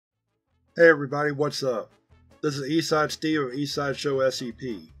Hey everybody, what's up? This is Eastside Steve of Eastside Show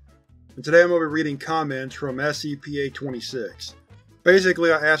SCP, and today I'm going to be reading comments from SCP-826.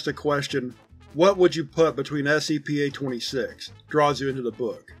 Basically, I asked the question, what would you put between SCP-826 draws you into the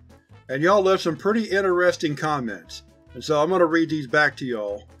book? And y'all left some pretty interesting comments, and so I'm going to read these back to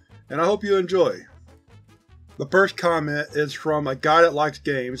y'all, and I hope you enjoy. The first comment is from a guy that likes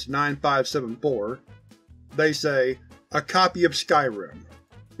games 9574. They say, a copy of Skyrim.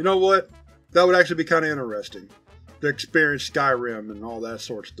 You know what? That would actually be kind of interesting, to experience Skyrim and all that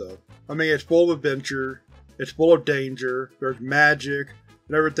sort of stuff. I mean, it's full of adventure, it's full of danger, there's magic,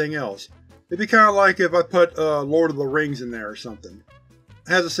 and everything else. It'd be kind of like if I put Lord of the Rings in there or something. It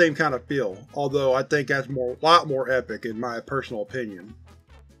has the same kind of feel, although I think that's a lot more epic in my personal opinion.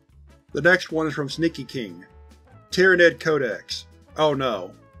 The next one is from Sneaky King. Tyranid Codex. Oh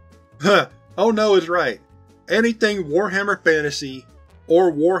no. Oh no is right. Anything Warhammer Fantasy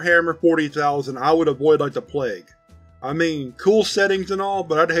or Warhammer 40,000 I would avoid like the plague. I mean, cool settings and all,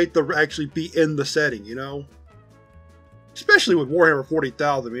 but I'd hate to actually be in the setting, you know? Especially with Warhammer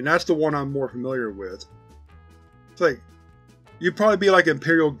 40,000, I mean, that's the one I'm more familiar with. It's like, you'd probably be like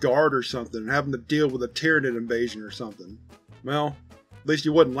Imperial Guard or something, having to deal with a Tyranid invasion or something. Well, at least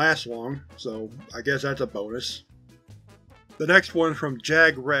you wouldn't last long, so I guess that's a bonus. The next one is from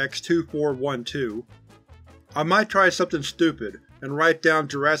JagRex2412. I might try something stupid and write down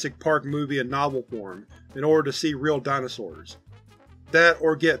Jurassic Park movie in novel form in order to see real dinosaurs. That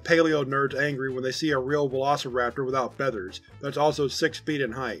or get paleo nerds angry when they see a real velociraptor without feathers that's also 6 feet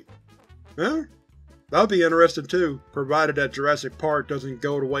in height. Huh? That would be interesting too, provided that Jurassic Park doesn't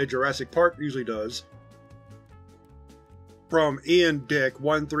go the way Jurassic Park usually does. From Ian Dick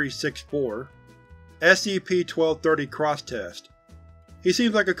 1364. SCP-1230 Cross Test. He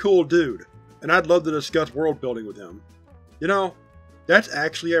seems like a cool dude, and I'd love to discuss world building with him. You know, that's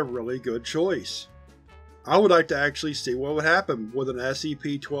actually a really good choice. I would like to actually see what would happen with an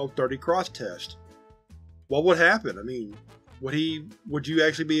SCP-1230 cross test. What would happen? I mean, would you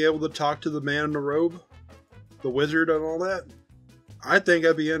actually be able to talk to the man in the robe? The wizard and all that? I think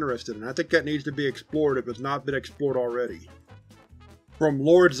I'd be interested, and I think that needs to be explored if it's not been explored already. From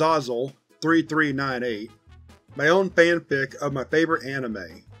Lord Zazzle 3398. My own fanfic of my favorite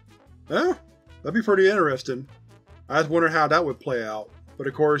anime. Huh? That'd be pretty interesting. I just wonder how that would play out, but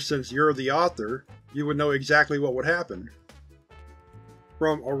of course since you're the author, you would know exactly what would happen.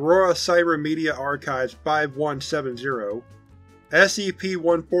 From Aurora Cyber Media Archives 5170.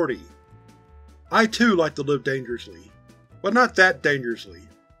 SCP-140. I too like to live dangerously, but not that dangerously.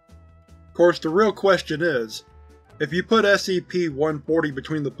 Of course the real question is, if you put SCP-140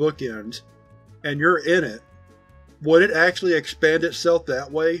 between the bookends, and you're in it, would it actually expand itself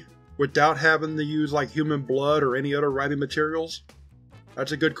that way? Without having to use like human blood or any other writing materials?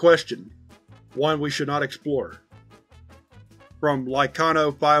 That's a good question. One we should not explore. From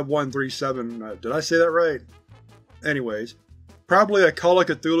Lycano5137, did I say that right? Anyways, probably a Call of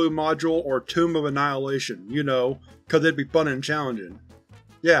Cthulhu module or Tomb of Annihilation, you know, cause it'd be fun and challenging.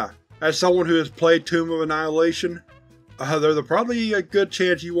 Yeah, as someone who has played Tomb of Annihilation, there's probably a good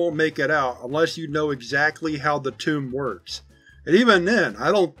chance you won't make it out unless you know exactly how the tomb works. And even then,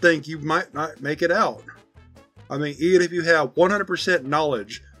 I don't think you might not make it out. I mean, even if you have 100%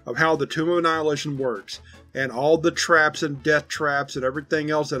 knowledge of how the Tomb of Annihilation works, and all the traps and death traps and everything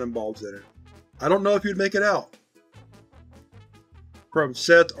else that involves in it, I don't know if you'd make it out. From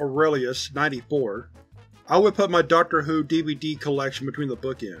Seth Aurelius 94. I would put my Doctor Who DVD collection between the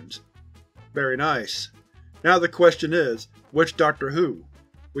bookends. Very nice. Now the question is, which Doctor Who?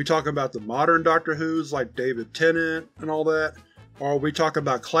 We talking about the modern Doctor Who's like David Tennant and all that? Or are we talking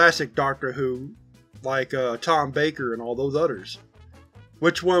about classic Doctor Who, like Tom Baker and all those others?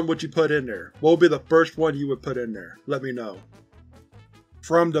 Which one would you put in there? What would be the first one you would put in there? Let me know.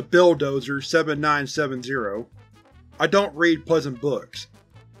 From the Billdozer 7970. I don't read pleasant books.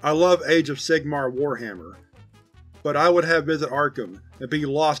 I love Age of Sigmar Warhammer. But I would have Visit Arkham and be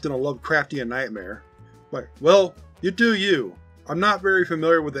lost in a Lovecraftian nightmare. Like, well, you do you. I'm not very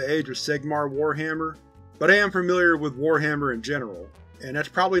familiar with the Age of Sigmar Warhammer, but I am familiar with Warhammer in general, and that's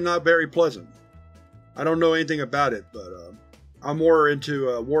probably not very pleasant. I don't know anything about it, but I'm more into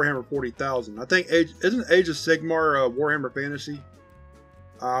Warhammer 40,000. I think isn't Age of Sigmar Warhammer Fantasy?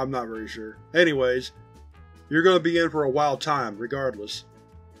 I'm not very sure. Anyways, you're going to be in for a wild time, regardless.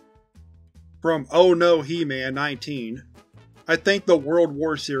 From Oh No He-Man 19. I think the World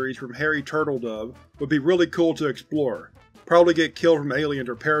War series from Harry Turtledove would be really cool to explore. Probably get killed from aliens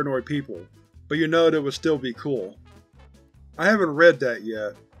or paranoid people, but you know it would still be cool. I haven't read that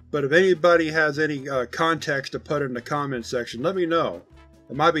yet, but if anybody has any context to put in the comments section, let me know.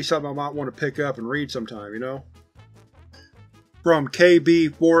 It might be something I might want to pick up and read sometime, you know? From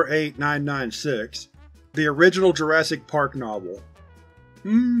KB48996, the original Jurassic Park novel.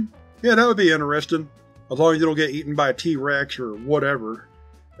 Yeah, that would be interesting. As long as you don't get eaten by a T-Rex or whatever.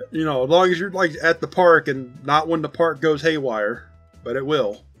 You know, as long as you're like at the park and not when the park goes haywire. But it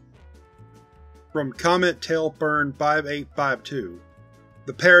will. From Comet Tailburn 5852,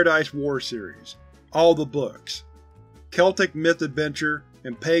 the Paradise War series. All the books. Celtic myth adventure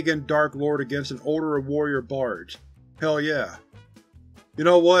and pagan dark lord against an order of warrior bards. Hell yeah. You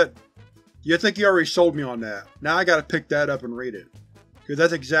know what? You think you already sold me on that. Now I gotta pick that up and read it. Because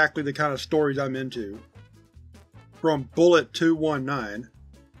that's exactly the kind of stories I'm into. From Bullet219,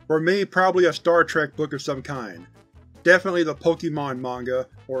 for me, probably a Star Trek book of some kind. Definitely the Pokemon manga,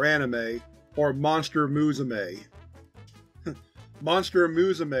 or anime, or Monster Musume. Monster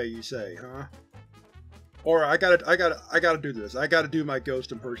Musume, you say, huh? Or I gotta do this. I gotta do my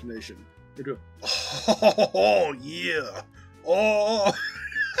ghost impersonation. Oh yeah! Oh!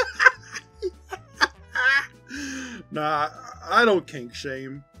 Nah, I don't kink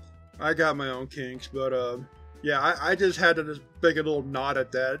shame. I got my own kinks, but yeah, I just had to just make a little nod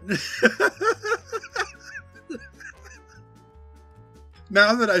at that.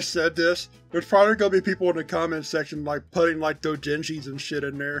 Now that I said this, there's probably gonna be people in the comment section like putting like doujinshis and shit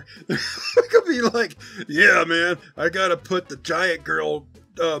in there. They're gonna be like, yeah man, I gotta put the giant girl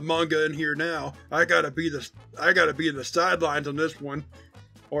manga in here now. I gotta be in the sidelines on this one.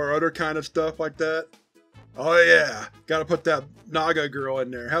 Or other kind of stuff like that. Oh yeah, gotta put that Naga girl in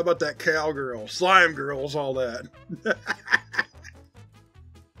there. How about that cowgirl, slime girls, all that.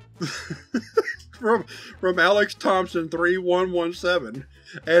 From Alex Thompson 3117,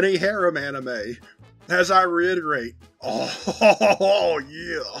 any harem anime. As I reiterate, oh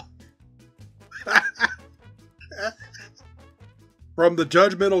yeah. From the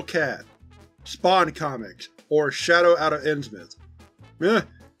Judgmental Cat, Spawn Comics, or Shadow out of Innsmouth.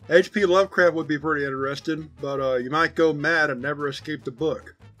 H.P. Lovecraft would be pretty interesting, but you might go mad and never escape the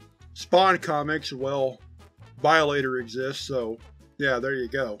book. Spawn Comics, well, Violator exists, so yeah, there you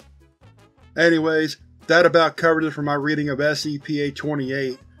go. Anyways, that about covers it for my reading of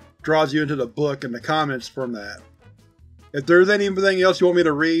SCP-828. Draws you into the book and the comments from that. If there's anything else you want me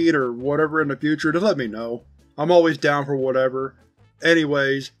to read or whatever in the future, just let me know. I'm always down for whatever.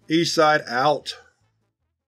 Anyways, Eastside out.